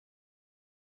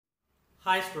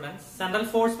Hi students, central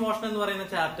force motion എന്ന് പറയുന്ന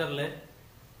ചാപ്റ്ററിൽ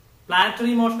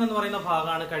പ്ലാനറ്ററി മോഷൻ എന്ന് പറയുന്ന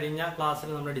ഭാഗമാണ് കഴിഞ്ഞ ക്ലാസ്സിൽ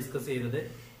നമ്മൾ ഡിസ്കസ് ചെയ്തത്.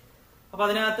 അപ്പൊ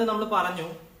അതിനകത്ത് നമ്മൾ പറഞ്ഞു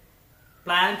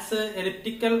പ്ലാനറ്റ്സ്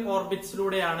എലിപ്റ്റിക്കൽ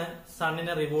ഓർബിറ്റ്സിലൂടെയാണ്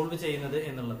സണ്ണിനെ റിവോൾവ് ചെയ്യുന്നത്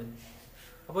എന്നുള്ളത്.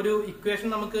 അപ്പൊ ഒരു ഇക്വേഷൻ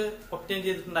നമുക്ക് ഒബ്റ്റെയിൻ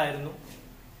ചെയ്തിട്ടുണ്ടായിരുന്നു.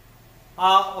 ആ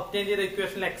ഒബ്റ്റെയിൻ ചെയ്ത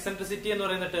ഇക്വേഷനിൽ എക്സെൻട്രിസിറ്റി എന്ന്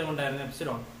പറയുന്ന ടേം ഉണ്ടായിരുന്നു,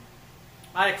 എപ്സിലോൺ.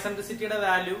 ആ എക്സെൻട്രിസിറ്റിയുടെ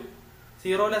value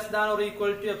 0 less than or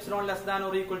equal to epsilon less than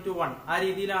or equal to 1 ആ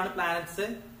രീതിയിലാണ് പ്ലാനറ്റ്സ്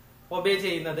ഒബേ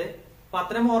ചെയ്യുന്നത്. അപ്പൊ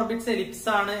അത്തരം ഓർബിറ്റ്സ് എലിപ്സ്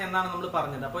ആണ് എന്നാണ് നമ്മൾ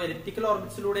പറഞ്ഞത്. അപ്പൊ എലിപ്റ്റിക്കൽ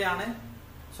ഓർബിറ്റ്സിലൂടെയാണ്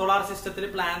സോളാർ സിസ്റ്റത്തിൽ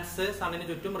പ്ലാനറ്റ്സ് സണ്ണിന്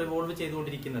ചുറ്റും റിവോൾവ്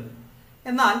ചെയ്തുകൊണ്ടിരിക്കുന്നത്.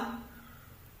 എന്നാൽ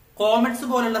കോമറ്റ്സ്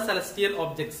പോലുള്ള സെലസ്റ്റിയൽ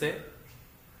ഒബ്ജക്ട്സ്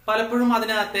പലപ്പോഴും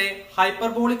അതിനകത്തെ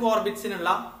ഹൈപ്പർബോളിക് ഓർബിറ്റ്സിനുള്ള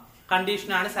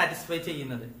കണ്ടീഷനാണ് സാറ്റിസ്ഫൈ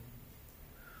ചെയ്യുന്നത്.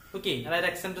 ഓക്കെ, അതായത്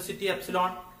എക്സെൻട്രിസിറ്റി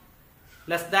എപ്സിലോൺ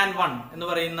ലെസ് ദാൻ 1 എന്ന്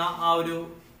പറയുന്ന ആ ഒരു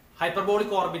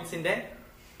ഹൈപ്പർബോളിക് ഓർബിറ്റ്സിന്റെ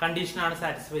കണ്ടീഷനാണ്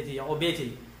സാറ്റിസ്ഫൈ ചെയ്യുക, ഒബേ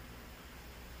ചെയ്യുക.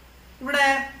 ഇവിടെ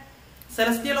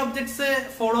സെലസ്റ്റിയൽ ഒബ്ജക്ട്സ്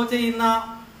ഫോളോ ചെയ്യുന്ന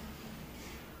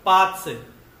പാത്സ്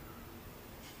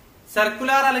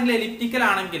സർക്കുലർ അല്ലെങ്കിൽ എലിപ്റ്റിക്കൽ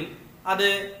ആണെങ്കിൽ അത്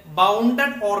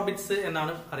ബൗണ്ടഡ് ഓർബിറ്റ്സ്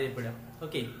എന്നാണ് അറിയപ്പെടുക.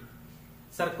 Okay,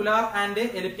 circular and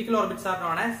elliptical orbits R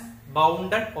known as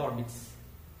bounded orbits.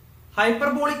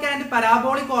 Hyperbolic and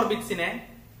parabolic ഓർബിറ്റ്സിനെ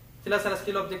ചില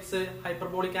celestial objects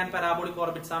hyperbolic and parabolic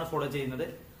orbits ആണ് ഫോളോ ചെയ്യുന്നത്.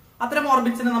 അത്തരം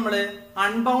ഓർബിറ്റ്സിനെ നമ്മൾ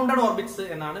അൺബൗണ്ടഡ് ഓർബിറ്റ്സ്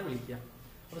എന്നാണ് വിളിക്കുക.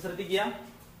 അപ്പൊ ശ്രദ്ധിക്കുക,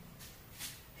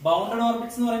 ബൗണ്ടഡ്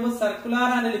ഓർബിറ്റ്സ് എന്ന് പറയുമ്പോൾ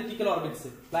circular and elliptical orbits,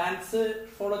 planets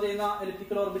follow ചെയ്യുന്ന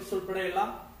എലിപ്റ്റിക്കൽ ഓർബിറ്റ്സ് ഉൾപ്പെടെയുള്ള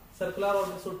സർക്കുലർ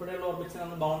ഓർബിറ്റ്സ് ഉൾപ്പെടെയുള്ള ഓർബിറ്റ്സ്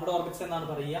നമ്മൾ ബൗണ്ടഡ് ഓർബിറ്റ്സ് എന്നാണ്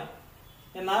പറയുക.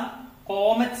 എന്നാൽ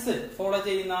കോമറ്റ്സ് ഫോളോ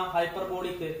ചെയ്യുന്ന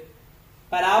ഹൈപ്പർബോളിക്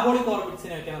പരാബോളിക്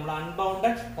ഓർബിറ്റ്സിനെയൊക്കെ നമ്മൾ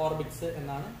അൺബൗണ്ടഡ് ഓർബിറ്റ്സ്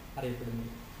എന്നാണ്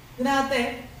അറിയപ്പെടുന്നത്. ഇതിനകത്തെ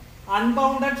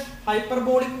unbounded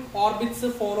hyperbolic orbits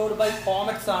followed by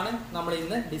comets ആണ് നമ്മൾ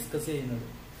ഇന്ന് ഡിസ്കസ് ചെയ്യുന്നത്.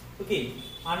 Okay,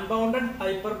 unbounded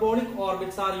hyperbolic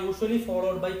orbits are usually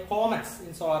followed by comets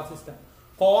in solar system.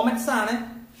 Comets ആണ്,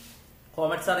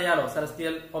 comets അറിയാലോ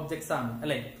സെലസ്റ്റിയൽ ഒബ്ജക്ട്സ് ആണ്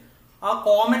അല്ലെ. ആ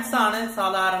കോമറ്റ്സ് ആണ്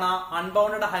സാധാരണ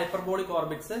അൺബൗണ്ടഡ് ഹൈപ്പർബോളിക്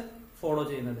ഓർബിറ്റ്സ് ഫോളോ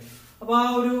ചെയ്യുന്നത്. അപ്പൊ ആ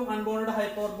ഒരു അൺബൗണ്ടഡ്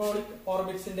ഹൈപ്പർബോളിക്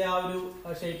ഓർബിറ്റ്സിന്റെ ആ ഒരു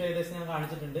ഷേപ്പ് ഏകദേശം ഞാൻ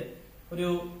കാണിച്ചിട്ടുണ്ട്. ഒരു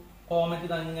കോമറ്റ്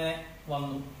ഇത് അങ്ങനെ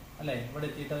വന്നു അല്ലെ, ഇവിടെ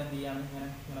എത്തിയിട്ട് അത് എന്ത് ചെയ്യാണ്, ഇങ്ങനെ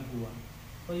ഇങ്ങനെ പോവാണ്.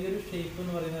 അപ്പൊ ഈ ഒരു ഷേപ്പ്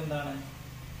എന്ന് പറയുന്നത് എന്താണ്,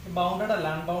 ബൗണ്ടഡ് അല്ല,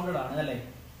 അൺബൗണ്ടഡ് ആണ് അല്ലെ.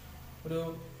 ഒരു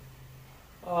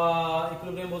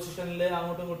ഇക്വിലിബ്രിയം പൊസിഷനിൽ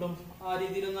അങ്ങോട്ടും ഇങ്ങോട്ടും ആ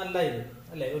രീതിയിലൊന്നും അല്ല ഇത്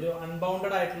അല്ലെ. ഒരു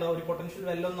അൺബൗണ്ടഡ് ആയിട്ടുള്ള ഒരു പൊട്ടൻഷ്യൽ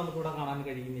വെല്ലൊന്നും നമുക്ക് ഇവിടെ കാണാൻ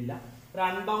കഴിയുന്നില്ല. ഒരു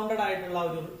അൺബൗണ്ടഡ് ആയിട്ടുള്ള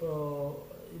ഒരു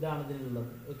ഇതാണ്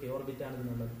ഇതിനുള്ളത്. ഓക്കെ, ഓർബിറ്റ് ആണ്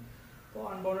ഇതിനുള്ളത്. അപ്പോൾ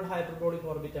അൺബൗണ്ടഡ് ഹൈപ്പർബോളിക്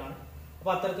ഓർബിറ്റ് ആണ്.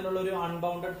 അപ്പൊ അത്തരത്തിലുള്ള ഒരു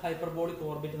അൺബൗണ്ടഡ് ഹൈപ്പർബോളിക്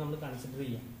ഓർബിറ്റ് നമ്മൾ കൺസിഡർ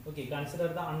ചെയ്യാം. Okay, consider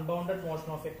the unbounded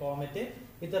motion of A comet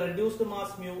with reduced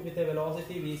mass mu with a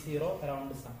velocity v0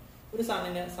 around sun. ഒരു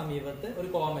സണ്ണിന് സമീപത്ത് ഒരു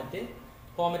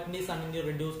കോമറ്റിന്റെ സണ്ണിന്റെ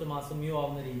റെഡ്യൂസ്ഡ് മാസ് മ്യൂ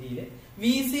ആവുന്ന രീതിയിൽ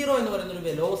v0 എന്ന് പറയുന്ന ഒരു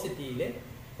വെലോസിറ്റിയിൽ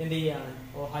എന്ത് ചെയ്യാണ്,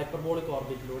 ഹൈപ്പർബോളിക്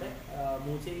ഓർബിറ്റിലൂടെ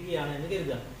മൂവ് ചെയ്യുകയാണ് എന്ന്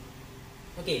കരുതുക.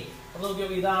 ഓക്കെ, അപ്പൊ നോക്കിയോ,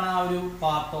 ഇതാണ് ആ ഒരു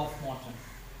part of motion,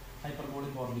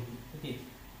 hyperbolic orbit. Okay,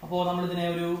 അപ്പോ നമ്മൾ ഇതിനെ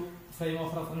ഒരു ഫ്രെയിം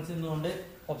ഓഫ് റെഫറൻസ് നിന്നുകൊണ്ട്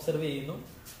ഒബ്സർവ് ചെയ്യുന്നു.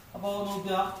 അപ്പോൾ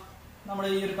നോക്കുക, നമ്മൾ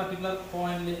ഈ ഒരു പർട്ടിക്കുലർ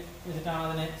പോയിന്റിൽ വെച്ചിട്ടാണ്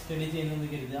അതിനെ സ്റ്റഡി ചെയ്യുന്നത്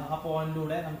കരുതുക. ആ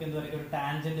പോയിന്റിലൂടെ നമുക്ക് എന്ത് വരയ്ക്കാം, ഒരു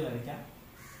ടാൻജന്റ് വരയ്ക്കാം.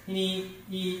 ഇനി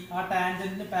ഈ ആ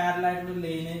ടാൻജന്റിന് പാരലൽ ആയിട്ടുള്ള ഒരു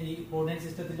ലൈന് ഈ കോർഡിനേറ്റ്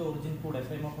സിസ്റ്റത്തിന്റെ ഒറിജിൻ കൂടെ,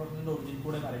 ഫ്രെയിം ഓഫ് റെഫറൻസിന്റെ ഒറിജിൻ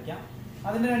കൂടെ വരയ്ക്കാം.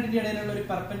 അതിന്റെ രണ്ടിന്റെ ഇടയിലുള്ള ഒരു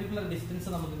പെർപെൻഡിക്കുലർ ഡിസ്റ്റൻസ്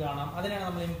നമുക്ക് കാണാം. അതിനാണ്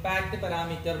നമ്മൾ ഇമ്പാക്ട്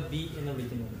പാരാമീറ്റർ ബി എന്ന്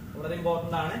വിളിക്കുന്നത്. വളരെ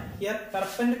ഇമ്പോർട്ടന്റ് ആണ്. Here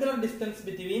perpendicular distance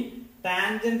between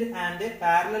tangent and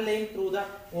parallel line through the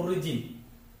origin,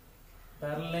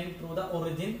 parallel line through the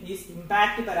origin is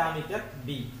impact parameter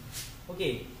B.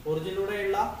 Okay,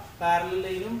 ഒറിജിനിലൂടെയുള്ള parallel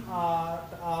ലൈനും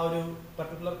ആ ഒരു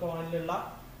പർട്ടിക്കുലർ പോയിന്റിലുള്ള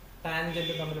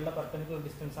ടാൻജന്റ് തമ്മിലുള്ള പെർപെൻഡിക്കുലർ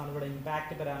ഡിസ്റ്റൻസ് ആണ് ഇവിടെ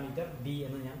ഇമ്പാക്ട് പാരാമീറ്റർ ബി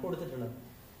എന്ന് ഞാൻ കൊടുത്തിട്ടുള്ളത്.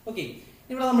 ഓക്കെ,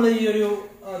 ഇവിടെ നമ്മൾ ഈ ഒരു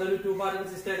അതൊരു 2 പാർട്ടിക്കൽ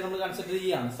സിസ്റ്റം ആയിട്ട് നമ്മൾ കൺസിഡർ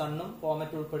ചെയ്യുകയാണ്. സണ്ണും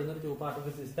കോമറ്റ് ഉൾപ്പെടുന്ന ഒരു 2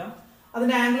 പാർട്ടിക്കൽ സിസ്റ്റം.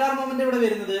 അതിന്റെ ആംഗുലാർ മൊമെന്റ് ഇവിടെ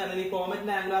വരുന്നത്, അല്ലെങ്കിൽ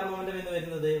കോമറ്റിന്റെ ആംഗുലാർ മൊമെന്റ് എന്ന്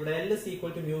വരുന്നത് ഇവിടെ L is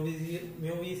equal to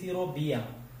mu v0 b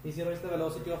ആണ്. v0 is the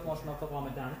velocity of motion of the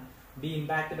comet ആണ്. b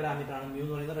impact parameter ആണ്. mu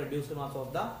എന്ന് പറയുന്നത് reduced mass of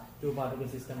the 2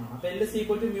 particle system ആണ്. അപ്പോൾ L is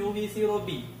equal to mu v0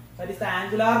 b, that is the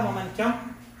angular momentum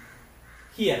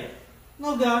here.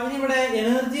 നോക്കുക, ഇനി ഇവിടെ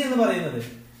energy എന്ന് പറയുന്നത്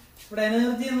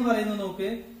നോക്ക്,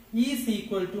 is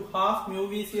equal to half mu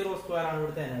v0 square ആണ്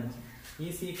ഇവിടുത്തെ energy.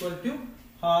 Is equal to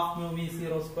half mu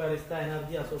v0 square is the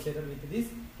energy associated with this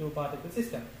 2 particle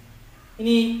system.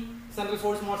 ഇനി central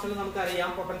force മോഷനിൽ നമുക്കറിയാം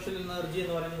പൊട്ടൻഷ്യൽ എനർജി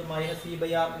എന്ന് പറയുന്നത്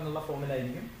 -E/r എന്നുള്ള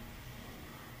ഫോമിലായിരിക്കും.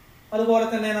 അതുപോലെ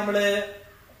തന്നെ നമ്മള്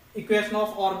ഇക്വേഷൻ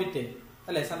ഓഫ് ഓർബിറ്റ്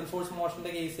അല്ലെ, സെൻട്രൽ ഫോഴ്സ് മോഷന്റെ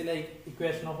കേസിലെ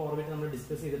ഇക്വേഷൻ ഓഫ് ഓർബിറ്റ് നമ്മൾ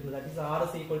ഡിസ്കസ് ചെയ്തിട്ടുണ്ട്. That is r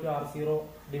is equal to r0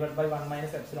 divided by 1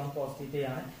 minus epsilon cos θ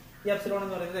ആണ്. ഈ എപ്സിലോൺ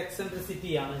എന്ന് പറയുന്നത്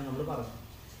എക്സെൻട്രിസിറ്റി ആണ് എന്ന് നമ്മൾ പറഞ്ഞു.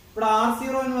 ഇവിടെ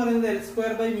r0 എന്ന് പറയുന്നത്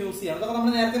L² by mu c ആണ്. അതൊക്കെ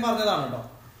നമ്മൾ നേരത്തെ പറഞ്ഞതാണ് കേട്ടോ.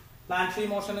 പ്ലാനറ്ററി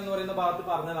മോഷൻ എന്ന് പറയുന്ന ഭാഗത്ത്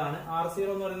പറഞ്ഞതാണ്. R0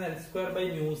 എന്ന് പറയുന്നത്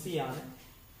L2/μc ആണ്.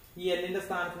 ഈ എല്ലിന്റെ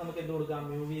സ്ഥാനത്ത് നമുക്ക് എന്ത് കൊടുക്കാം?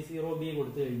 μv0b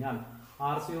കൊടുത്തു കഴിഞ്ഞാൽ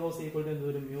R0 എന്ത്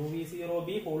വരും? μv0b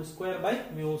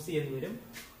 (2/μc) എന്ന് വരും.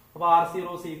 അപ്പൊ R0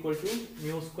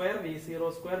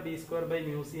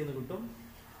 μ2v02b²b²/μc എന്ന് കിട്ടും.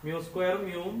 μ2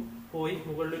 മ്യൂവും പോയി,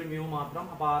 മുകളിലൊരു മ്യൂ മാത്രം.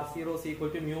 അപ്പൊ R0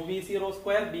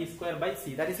 μv02b²b²/c.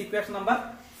 That is equation number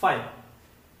 5.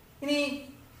 ഇനി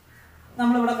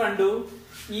നമ്മളിവിടെ കണ്ടു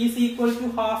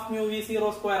E=half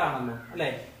μv02 ആണല്ലോ അല്ലെ.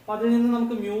 അപ്പൊ അതിൽ നിന്ന്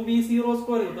നമുക്ക്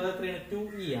μv02 കിട്ടും. അത് എത്രയാണ്?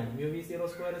 2e ആണ്.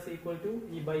 μv02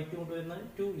 E/2 വരുന്നത്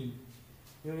 2e.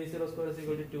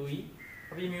 μv02 2e.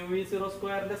 അപ്പൊ ഈ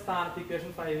μv02ന്റെ സ്ഥാനത്ത്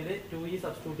ഇക്വേഷൻ 5ല് 2e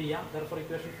സബ്സ്റ്റിറ്റ്യൂട്ട് ചെയ്യാം. therefore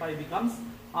equation 5 becomes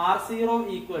R0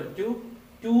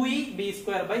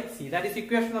 2e_b²/c. that is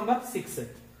equation number 6.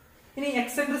 ഇനി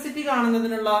എക്സെൻട്രിസിറ്റി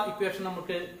കാണുന്നതിനുള്ള ഇക്വേഷൻ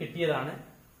നമുക്ക് കിട്ടിയതാണ്.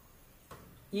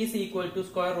 E=1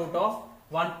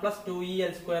 +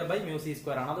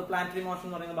 2el²/μc² ആണ്. അത് പ്ലാനറ്ററി മോഷൻ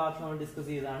എന്ന് പറയുന്ന ഭാഗത്ത് നമ്മൾ ഡിസ്കസ്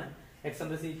ചെയ്തതാണ്.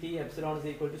 എക്സെൻട്രിസിറ്റി എപ്സിലോൺ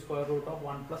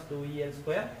 =1 +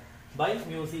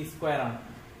 2el²/μc² ആണ്.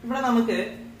 ഇവിടെ നമുക്ക്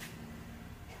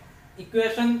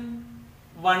ഇക്വേഷൻ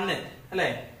 1 അല്ലെ,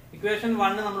 ഇക്വേഷൻ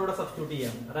 1 നമ്മളിവിടെ സബ്സ്റ്റിറ്റ്യൂട്ട്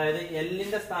ചെയ്യാം. അതായത്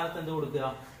എല്ലിന്റെ സ്ഥാനത്ത് എന്ത് കൊടുക്കുക?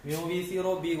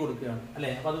 μv0b കൊടുക്കുകയാണ്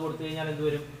അല്ലെ. അപ്പൊ അത് കൊടുത്തു കഴിഞ്ഞാൽ എന്ത്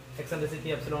വരും? Eccentricity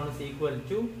epsilon =1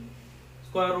 +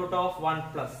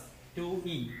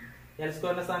 2e. L²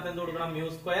 സ്ഥാനത്ത് എന്ത് കൊടുക്കണം?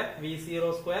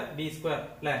 μ2v02b²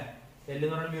 അല്ലെ. L എന്ന്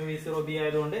പറഞ്ഞാൽ μv0b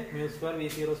ആയതുകൊണ്ട്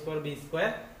μ2v02b²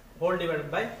 whole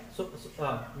divided by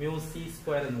μc²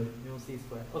 എന്ന് വരും. μc².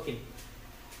 Okay,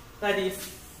 that is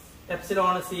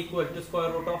epsilon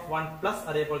 =1 plus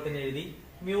അതേപോലെ തന്നെ എഴുതി.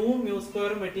 മ്യൂവും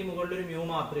μ2ഉം വെട്ടി മുകളിലൊരു മ്യൂ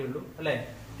മാത്രമേ ഉള്ളൂ അല്ലെ.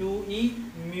 2e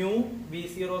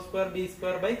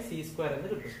μv02b²/c² എന്ന്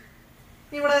കിട്ടും.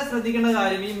 ഇവിടെ ശ്രദ്ധിക്കേണ്ട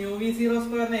കാര്യം, ഈ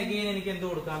μv02 അഗെയിൻ എനിക്ക് എന്ത്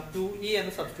കൊടുക്കാം? 2e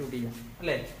എന്ന് സബ്സ്റ്റിറ്റ്യൂട്ട് ചെയ്യാം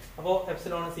അല്ലെ. അപ്പോ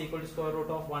എപ്സിലോൺ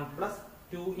 =1 +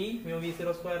 2e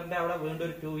μv02ന്റെ അവിടെ വീണ്ടും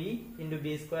ഒരു 2e ×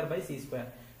 b²/c².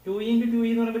 2e × 2e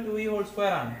എന്ന് പറയുമ്പോൾ 2e²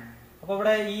 ആണ്. അപ്പൊ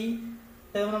ഇവിടെ ഈ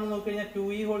ടേം നമ്മൾ നോക്കിക്കഴിഞ്ഞാൽ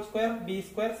 2e² b²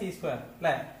 c²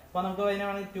 അല്ലെ. അപ്പൊ നമുക്ക് അതിനെ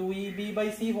വേണമെങ്കിൽ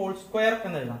 2eb/c²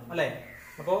 എന്ന് എഴുതാം അല്ലെ.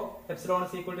 അപ്പോ എപ്സിലോൺ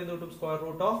എന്ത് കിട്ടും?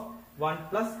 √1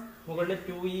 പ്ലസ് മുകളിൽ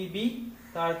 2eb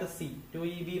താഴത്ത് c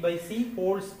 2eb/c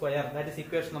 (2) that is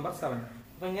equation number 7.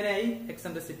 അപ്പൊ ഇങ്ങനെയായി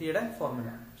എക്സെൻട്രിസിറ്റിയുടെ ഫോർമുല.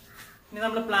 ഇനി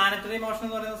നമ്മൾ പ്ലാനറ്ററി മോഷൻ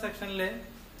എന്ന് പറയുന്ന സെക്ഷനിൽ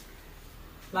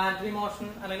പ്ലാനറ്ററി മോഷൻ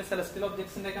അല്ലെങ്കിൽ സെലസ്റ്റിയൽ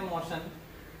ഒബ്ജക്ട്സിന്റെ ഒക്കെ motion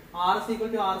R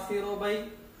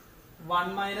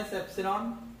R0/1 - epsilon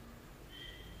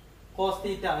cos θ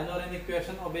എന്ന് പറയുന്ന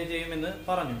ഇക്വേഷൻ ഒബേ ചെയ്യുമെന്ന്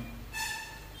പറഞ്ഞു.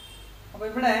 അപ്പൊ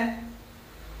ഇവിടെ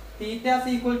θ =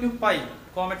 π,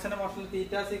 കോമറ്റ്സിന്റെ മോഷനിൽ θ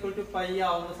 = π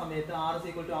ആവുന്ന സമയത്ത് R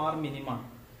R min ആണ്.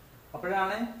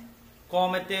 അപ്പോഴാണ്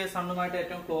കോമറ്റ് സണ്ണുമായിട്ട്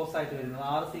ഏറ്റവും ക്ലോസ് ആയിട്ട് വരുന്നത്.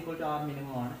 R R min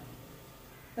ആണ്.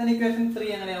 ഇക്വേഷൻ 3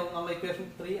 എങ്ങനെയാവും? നമ്മൾ equation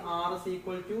 3 R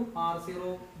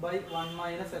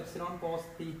R0/1 - epsilon cos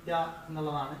θ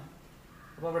എന്നുള്ളതാണ്.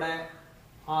 അപ്പൊ ഇവിടെ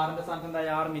ആറിന്റെ സ്ഥാനത്ത് എന്തായി?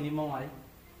 R minimum ആയി.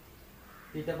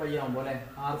 θ π ആവുമ്പോ അല്ലെ.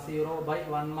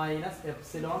 R0/1 -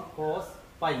 എപ്സിലോൺ cos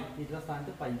π, θ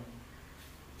സ്ഥാനത്ത് π.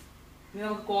 ഇനി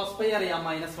നമുക്ക് cos π അറിയാം,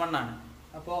 -1 ആണ്.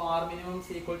 അപ്പോ R minimum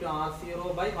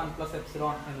R0/1 +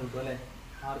 എപ്സിലോൺ എന്ന് കിട്ടും അല്ലെ.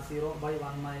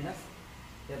 R0/1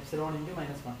 - എപ്സിലോൺ ×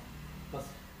 -1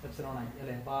 പ്ലസ് എപ്സിലോൺ ആയി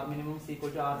അല്ലെ. അപ്പൊ R minimum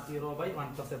R0/1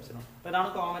 + എപ്സിലോൺ. അപ്പൊ ഇതാണ്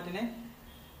കോമറ്റിനെ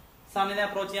സണ്ണിനെ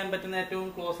അപ്രോച്ച് ചെയ്യാൻ പറ്റുന്ന ഏറ്റവും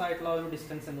ക്ലോസ് ആയിട്ടുള്ള ഒരു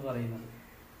ഡിസ്റ്റൻസ് എന്ന് പറയുന്നത്.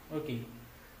 ഓക്കെ,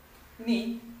 ഇനി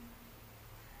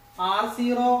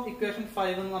R0 ഇക്വേഷൻ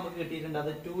 5 എന്ന് നമുക്ക് കിട്ടിയിട്ടുണ്ട്.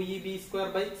 അത്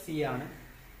 2eb²/c ആണ്.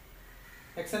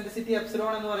 എക്സെൻട്രിസിറ്റി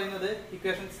എപ്സിലോൺ എന്ന് പറയുന്നത്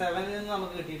ഇക്വേഷൻ 7 ൽ നിന്ന്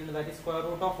നമുക്ക് കിട്ടിയിട്ടുണ്ട്. ദാറ്റ് ഈസ്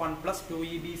 √1 +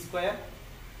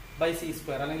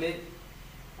 2eb²/c² അല്ലെങ്കിൽ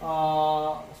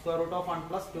 √1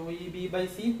 +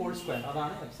 2eb/c (2)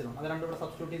 അതാണ് എപ്സിലോൺ. അത് രണ്ടും കൂടെ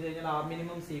സബ്സ്റ്റിറ്റ്യൂട്ട് ചെയ്ത് കഴിഞ്ഞാൽ R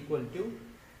minimum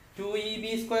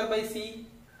 =2eb²/c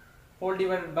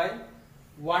divided by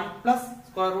 1 +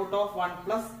 √1 +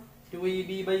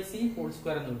 2eb/c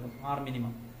 (2) എന്ന് കിട്ടും R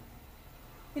minimum.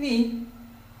 ഇനി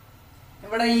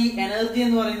ഇവിടെ ഈ എനർജി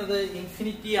എന്ന് പറയുന്നത്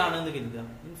ഇൻഫിനിറ്റി ആണ് എന്ന് കരുതുക.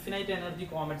 ഇൻഫിനൈറ്റ് എനർജി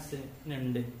കോമറ്റ്സിന്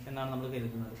ഉണ്ട് എന്നാണ് നമ്മൾ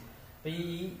കരുതുന്നത്. അപ്പൊ ഈ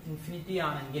ഇൻഫിനിറ്റി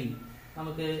ആണെങ്കിൽ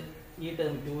നമുക്ക് ഈ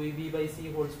ടേം 2eb/c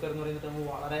 (2) എന്ന് പറയുന്ന ടേം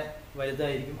വളരെ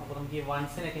വലുതായിരിക്കും. അപ്പൊ നമുക്ക് ഈ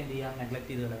വൺസിനൊക്കെ എന്ത് ചെയ്യാം? നെഗ്ലക്ട്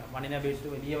ചെയ്ത് കളയാം. 1നെ അപേക്ഷിച്ച്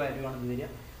വലിയ വാല്യൂ ആണ് ഇത് വരിക.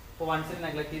 അപ്പോൾ വൺസിനെ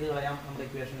നെഗ്ലക്ട് ചെയ്ത് കളയാം നമ്മുടെ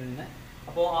ഇക്വേഷനിൽ നിന്ന്.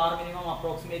 അപ്പോൾ R minimum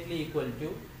approximately equal to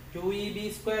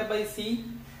 2eb²/c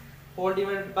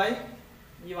divided by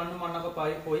ഈ 1 ഉം 1 ഒക്കെ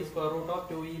പോയി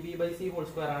 √2eb/c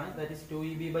 (2) ആണ്. ദാറ്റ് ഈസ്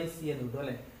 2eb/c എന്ന് കിട്ടും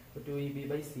അല്ലെ.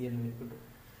 2eb/c എന്ന് കിട്ടും.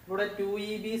 ഇവിടെ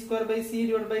 2eb²/c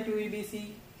ഡിവൈഡ് ബൈ 2eb/c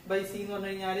എന്ന് പറഞ്ഞു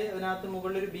കഴിഞ്ഞാൽ അതിനകത്ത്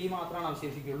മുകളിൽ ഒരു b മാത്രമാണ്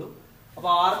അവശേഷിക്കുള്ളൂ. അപ്പൊ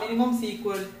R minimum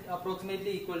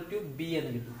approximately equal to b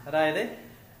എന്ന് കിട്ടും. അതായത്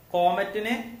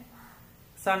കോമറ്റിനെ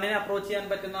സണ്ണിനെ അപ്രോച്ച് ചെയ്യാൻ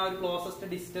പറ്റുന്ന ആ ഒരു ക്ലോസസ്റ്റ്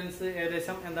ഡിസ്റ്റൻസ്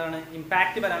ഏകദേശം എന്താണ്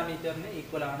ഇമ്പാക്ട് പാരാമീറ്ററിന്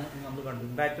ഈക്വൽ ആണ് എന്ന് നമ്മൾ കണ്ടു.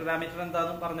 ഇമ്പാക്ട് പാരാമീറ്റർ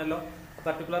എന്താണെന്ന് പറഞ്ഞല്ലോ,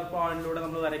 പർട്ടിക്കുലർ പോയിന്റിലൂടെ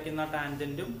നമ്മൾ വരയ്ക്കുന്ന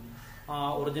ടാൻജന്റും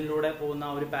ഒറിജിനിലൂടെ പോകുന്ന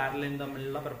ഒരു പാരലലും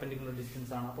തമ്മിലുള്ള പെർപെൻഡിക്കുലർ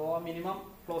ഡിസ്റ്റൻസ് ആണ്. അപ്പോൾ minimum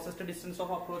closest distance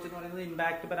of approach എന്ന് പറയുന്നത്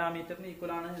ഇമ്പാക്ട് പാരാമീറ്ററിന്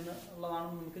ഈക്വൽ ആണ് എന്നുള്ളതാണ്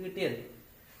നമുക്ക് കിട്ടിയത്.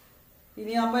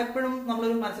 ഇനി അപ്പൊ എപ്പോഴും നമ്മൾ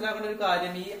മനസ്സിലാക്കേണ്ട ഒരു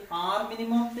കാര്യം, ഈ ആർ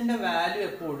മിനിമത്തിന്റെ വാല്യൂ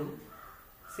എപ്പോഴും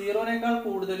 0നേക്കാൾ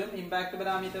കൂടുതലും ഇമ്പാക്ട്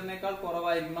പാരാമീറ്ററിനേക്കാൾ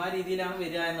കുറവായിരിക്കും. ആ രീതിയിലാണ്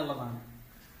വരിക എന്നുള്ളതാണ്.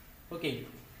 ഓക്കെ,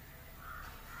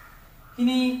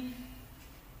 ഇനി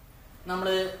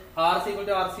നമ്മള് R =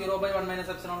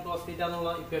 R0/1 - cos θ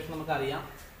എന്നുള്ള ഇക്വേഷൻ നമുക്ക് അറിയാം.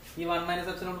 ഈ 1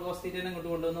 - cos θ ഇങ്ങോട്ട്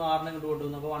കൊണ്ടുവന്നു, R ഇങ്ങോട്ട്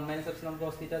കൊണ്ടുവന്നു. അപ്പൊ 1 -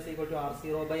 cos θ =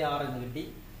 R0/R എന്ന് കിട്ടി.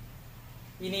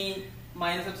 ഇനി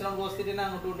 -epsilon cos θ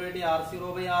അങ്ങോട്ട് കൊണ്ടുപോയിട്ട്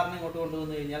R0/R ഇങ്ങോട്ട്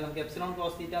കൊണ്ടുവന്നു കഴിഞ്ഞാൽ നമുക്ക് epsilon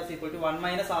cos θ = 1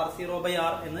 -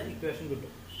 R0/R എന്ന് ഇക്വേഷൻ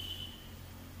കിട്ടും.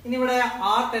 ഇനി ഇവിടെ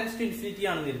R ടെൻഡ്സ് ടു ഇൻഫിനിറ്റി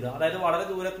ആണ് വരുന്നത്, അതായത് വളരെ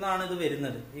ദൂരത്തുനിന്നാണ് ഇത്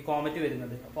വരുന്നത്, ഈ കോമറ്റ്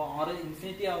വരുന്നത്. അപ്പോൾ R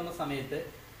ഇൻഫിനിറ്റി ആവുന്ന സമയത്ത്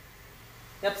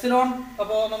എപ്സിലോൺ,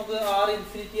 അപ്പോൾ നമുക്ക് R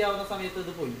ഇൻഫിനിറ്റി ആവുന്ന സമയത്ത്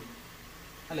ഇത് പോയി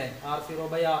അല്ലെ,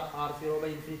 R0/R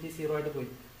 0 ആയിട്ട് പോയി.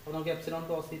 അപ്പോൾ നമുക്ക് epsilon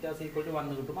cos θ =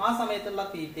 1 കിട്ടും. ആ സമയത്തുള്ള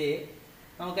തീറ്റയെ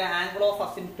നമുക്ക് ആംഗിൾ ഓഫ്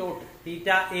അസിംപ്റ്റോട്ട്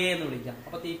θA എന്ന് വിളിക്കാം.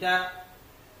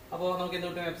 അപ്പോൾ നമുക്ക് എന്ത്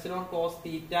കിട്ടും, epsilon cos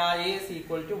θA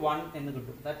 = 1 എന്ന്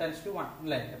കിട്ടും. That tends to 1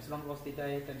 അല്ലേ, epsilon cos θA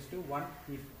tends to 1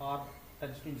 if R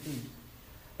tends to infinity.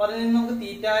 അപ്പോൾ അതിൽ നിന്ന് നമുക്ക്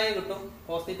θA കിട്ടും.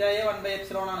 cos θA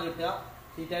 1/epsilon ആണ് കിട്ടുക.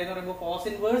 θ എന്ന് പറയുമ്പോൾ cos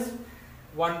inverse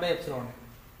 1/epsilon.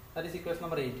 That is equation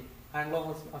number 8. Angle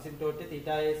of asymptote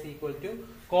θA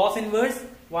 = cos inverse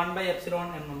 1/epsilon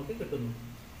എന്ന് നമുക്ക് കിട്ടുന്നു.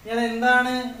 ഇനി അത്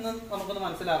എന്താണ് എന്ന് നമുക്കൊന്ന്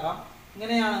മനസ്സിലാക്കാം.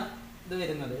 ഇങ്ങനെയാണ് ഇത്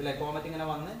വരുന്നത് അല്ലെ, കോമറ്റ് ഇങ്ങനെ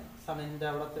വന്ന് സണ്ണിന്റെ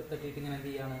അവിടെ തട്ടിയിട്ട് ഇങ്ങനെ എന്ത്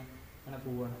ചെയ്യാണ്, അങ്ങനെ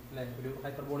പോവുകയാണ് അല്ലെ, ഒരു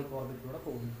ഹൈപ്പർബോളിക് ഓർബിറ്റിലൂടെ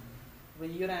പോകുന്നു. അപ്പൊ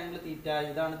ഈ ഒരു ആംഗിൾ θ,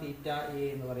 ഇതാണ് θA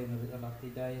എന്ന് പറയുന്നത് കണ്ടോ,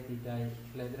 θA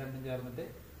അല്ലെ, ഇത് രണ്ടും ചേർന്നിട്ട്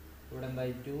ഇവിടെ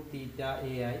എന്തായി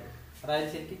 2θA ആയി. അതായത്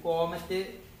ശരിക്കും കോമറ്റ്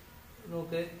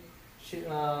നമുക്ക്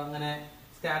അങ്ങനെ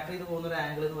സ്കാറ്റർ ചെയ്ത് പോകുന്ന ഒരു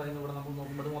ആംഗിൾ എന്ന് പറയുന്നത് ഇവിടെ നമുക്ക്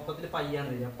നോക്കുമ്പോൾ മൊത്തത്തിൽ π ആണ്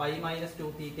വരിക. π -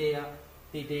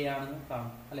 2θ ആണെന്ന്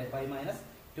കാണും അല്ലെ, π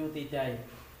 - 2θ.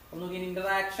 നമുക്ക്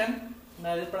ഇന്ററാക്ഷൻ,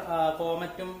 അതായത്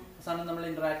കോമറ്റും സണ്ണും തമ്മിലുള്ള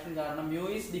ഇന്ററാക്ഷൻ കാരണം mu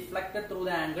is deflected through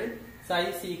the angle psi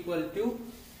is equal to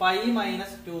π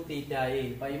 - 2θA.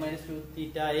 π -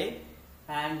 2θA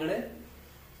angle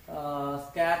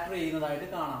scatter ചെയ്യുന്നതായിട്ട്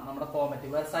കാണാം നമ്മുടെ comet.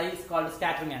 psi is called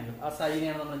scattering angle. ആ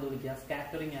സൈനെയാണ് നമ്മൾ എന്ത് വിളിക്കുക,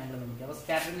 സ്കാറ്ററിംഗ് ആംഗിൾ എന്ന് വിളിക്കുക. അപ്പൊ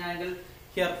scattering angle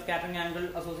here, scattering angle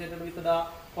associated with the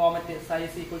comet psi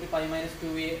is equal to π -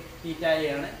 2θA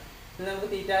ആണ്. ഇത് നമുക്ക്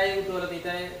θA കിട്ടുമല്ലോ,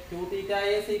 2θA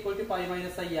 = π -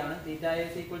 I ആണ്. θA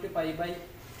 = π/2 -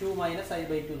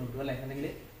 I/2 എന്ന് കിട്ടും അല്ലെ, അല്ലെങ്കിൽ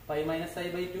π -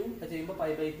 I/2 ചെയ്യുമ്പോൾ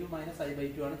π/2 -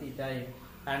 I/2 ആണ് θA,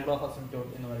 ആംഗിൾ ഓഫ്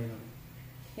അസിംപ്റ്റോട്ട് എന്ന് പറയുന്നത്.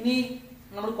 ഇനി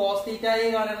നമ്മൾ cos θA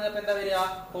കാണുന്നത് അപ്പൊ എന്താ വരിക,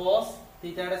 cos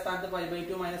θയുടെ സ്ഥാനത്ത്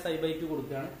π/2 - I/2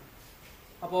 കൊടുക്കുകയാണ്.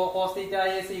 അപ്പോ cos θA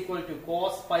 =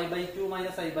 cos π/2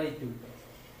 - I/2.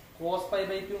 cos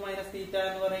π/2 - θ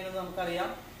എന്ന് പറയുന്നത് നമുക്കറിയാം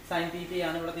sin θ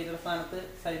ആണ്. ഇവിടെ θയുടെ സ്ഥാനത്ത്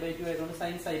ψ/2 ആയതുകൊണ്ട്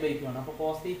sin ψ/2 ആണ്. അപ്പൊ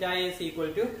cos θA =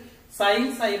 sin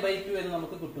ψ/2 എന്ന്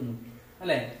നമുക്ക് കിട്ടുന്നു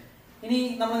അല്ലെ. ഇനി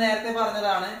നമ്മൾ നേരത്തെ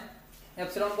പറഞ്ഞതാണ്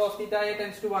epsilon cos θA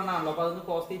tends to 1 ആണല്ലോ, അപ്പൊ അതിന്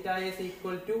cos θA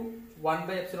 =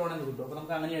 1/epsilon എന്ന് കിട്ടും. അപ്പൊ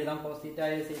നമുക്ക് അങ്ങനെ എഴുതാം, cos θA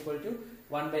 =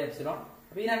 1/epsilon.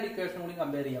 അപ്പൊ ഈ രണ്ട് ഇക്വേഷൻ കൂടി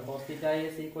കമ്പയർ ചെയ്യാം. cos θA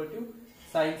 =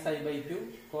 sin ψ/2,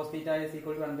 cos θA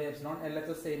 = 1/epsilon.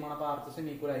 LHS same ആണ്, അപ്പൊ RHS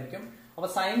ഈക്വൽ ആയിരിക്കും. അപ്പൊ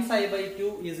sin ψ/2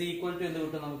 = എന്ത്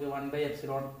കിട്ടും നമുക്ക്,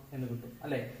 1/epsilon എന്ന് കിട്ടും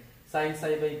അല്ലെ. sin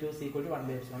ψ/2 =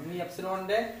 1/epsilon. ഈ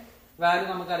എപ്സിലോണിന്റെ വാല്യൂ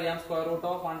നമുക്കറിയാം,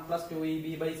 √1 +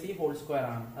 2EB/c (2)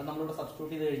 ആണ്. അത് നമ്മളിവിടെ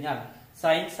സബ്സ്റ്റിറ്റ്യൂട്ട് ചെയ്ത് കഴിഞ്ഞാൽ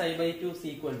sin ψ/2 =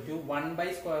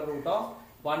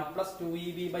 1/√1 +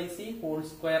 2EB/c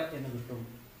 (2) എന്ന് കിട്ടും.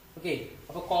 ഓക്കെ,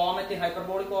 അപ്പൊ കോമറ്റ്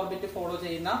ഹൈപ്പർബോളിക് ഓർബിറ്റ് ഫോളോ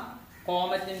ചെയ്യുന്ന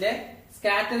കോമറ്റിന്റെ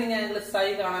സ്കാറ്ററിംഗ് ആംഗിൾ psi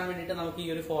കാണാൻ വേണ്ടിയിട്ട് നമുക്ക് ഈ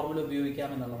ഒരു ഫോർമുല ഉപയോഗിക്കാം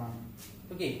എന്നുള്ളതാണ്.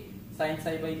 ഓക്കെ, sin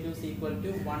ψ/2 =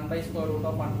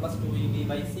 1/√1 +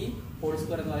 2EB/c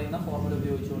 (2) എന്ന് പറയുന്ന ഫോർമുല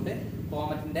ഉപയോഗിച്ചുകൊണ്ട്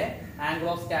കോമറ്റിന്റെ ആംഗിൾ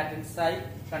ഓഫ് സ്കാറ്ററിംഗ് psi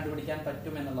കണ്ടുപിടിക്കാൻ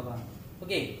പറ്റും എന്നുള്ളതാണ്.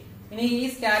 ഓക്കെ, ഇനി ഈ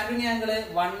സ്കാറ്ററിംഗ് ആംഗിൾ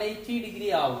 180 ഡിഗ്രി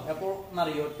ആവും എപ്പോൾ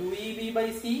എന്നറിയോ,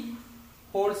 2EB/c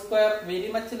 (2) very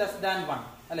much less than 1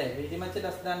 അല്ലെ, വെരി മച്ച്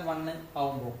ലെസ് ദാൻ 1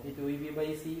 ആവുമ്പോൾ ഈ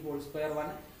 2EB/c (2) 1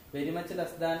 very much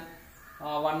less than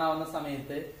 1 ആവുന്ന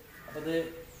സമയത്ത്, അപ്പൊ ഇത്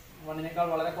 1നേക്കാൾ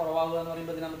വളരെ കുറവാകുക എന്ന്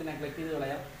പറയുമ്പോൾ ഇത് നമുക്ക് നെഗ്ലക്ട് ചെയ്ത്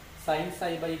കളയാം. sin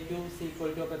ψ/2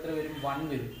 = അപ്പൊ എത്ര വരും, 1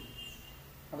 വരും.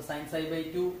 അപ്പൊ sin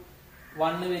ψ/2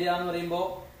 1 വരിക എന്ന് പറയുമ്പോൾ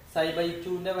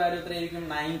ψ/2ന്റെ വാല്യൂ എത്രയായിരിക്കും,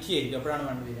 90 ആയിരിക്കും. അപ്പോഴാണ്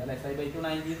 1 വരിക അല്ലെ. ψ/2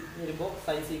 90 വരുമ്പോൾ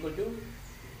psi =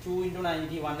 2 ×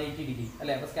 90 180 ഡിഗ്രി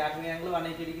അല്ലെ. അപ്പൊ സ്കാറ്ററിംഗ് ആംഗിൾ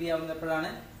 180 ഡിഗ്രി ആവുന്നത് എപ്പോഴാണ്,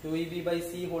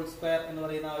 2EB/c (2) എന്ന്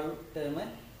പറയുന്ന ആ ഒരു term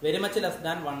very much less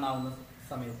than 1 ആവുന്ന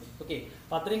സമയത്ത്. ഓക്കെ,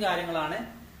 അപ്പൊ അത്രയും കാര്യങ്ങളാണ്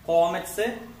കോമറ്റ്സ്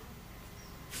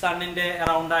സണ്ണിന്റെ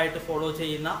അറൗണ്ട് ആയിട്ട് ഫോളോ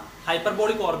ചെയ്യുന്ന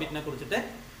ഹൈപ്പർബോളിക് ഓർബിറ്റിനെ കുറിച്ചിട്ട്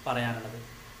പറയാനുള്ളത്.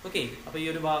 ഓക്കെ, അപ്പോൾ ഈ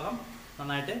ഒരു ഭാഗം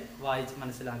നന്നായിട്ട് വായിച്ച്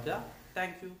മനസ്സിലാക്കുക.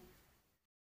 Thank you.